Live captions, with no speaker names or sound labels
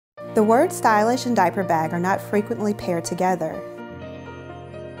The words stylish and diaper bag are not frequently paired together.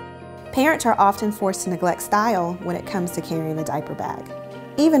 Parents are often forced to neglect style when it comes to carrying a diaper bag.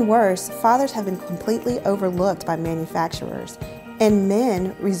 Even worse, fathers have been completely overlooked by manufacturers, and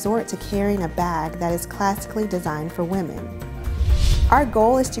men resort to carrying a bag that is classically designed for women. Our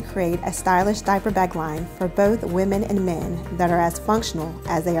goal is to create a stylish diaper bag line for both women and men that are as functional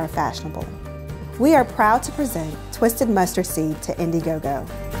as they are fashionable. We are proud to present Twisted Mustard Seed to Indiegogo.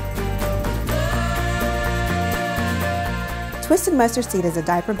 Twisted Mustard Seed is a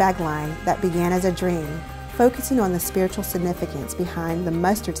diaper bag line that began as a dream, focusing on the spiritual significance behind the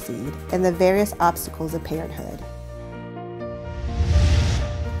mustard seed and the various obstacles of parenthood.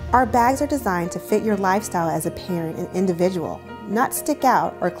 Our bags are designed to fit your lifestyle as a parent and individual, not stick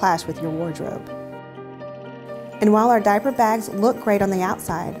out or clash with your wardrobe. And while our diaper bags look great on the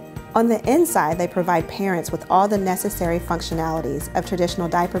outside, on the inside they provide parents with all the necessary functionalities of traditional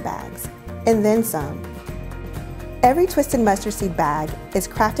diaper bags, and then some. Every Twisted Mustard Seed bag is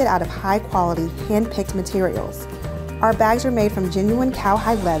crafted out of high-quality, hand-picked materials. Our bags are made from genuine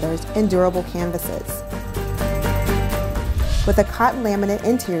cowhide leathers and durable canvases, with a cotton laminate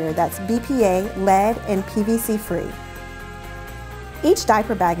interior that's BPA, lead, and PVC-free. Each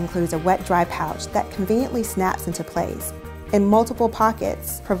diaper bag includes a wet-dry pouch that conveniently snaps into place, and multiple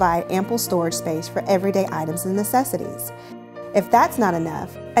pockets provide ample storage space for everyday items and necessities. If that's not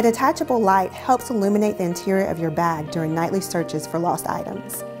enough, a detachable light helps illuminate the interior of your bag during nightly searches for lost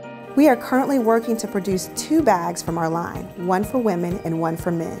items. We are currently working to produce 2 bags from our line, one for women and one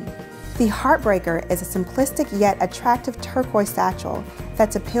for men. The Heartbreaker is a simplistic yet attractive turquoise satchel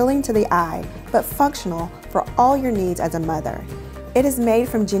that's appealing to the eye but functional for all your needs as a mother. It is made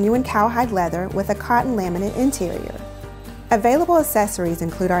from genuine cowhide leather with a cotton laminate interior. Available accessories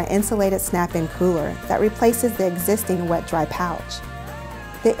include our insulated snap-in cooler that replaces the existing wet-dry pouch.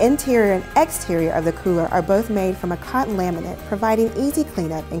 The interior and exterior of the cooler are both made from a cotton laminate, providing easy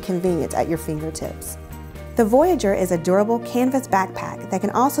cleanup and convenience at your fingertips. The Voyager is a durable canvas backpack that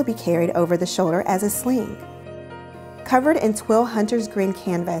can also be carried over the shoulder as a sling. Covered in twill hunter's green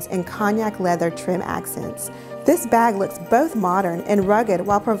canvas and cognac leather trim accents, this bag looks both modern and rugged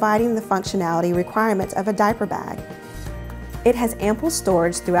while providing the functionality requirements of a diaper bag. It has ample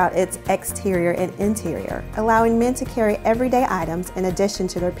storage throughout its exterior and interior, allowing men to carry everyday items in addition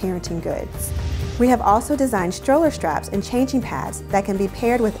to their parenting goods. We have also designed stroller straps and changing pads that can be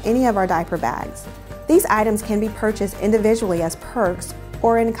paired with any of our diaper bags. These items can be purchased individually as perks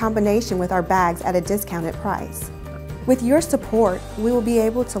or in combination with our bags at a discounted price. With your support, we will be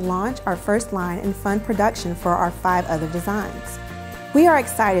able to launch our first line and fund production for our 5 other designs. We are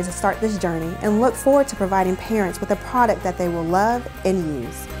excited to start this journey and look forward to providing parents with a product that they will love and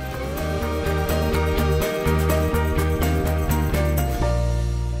use.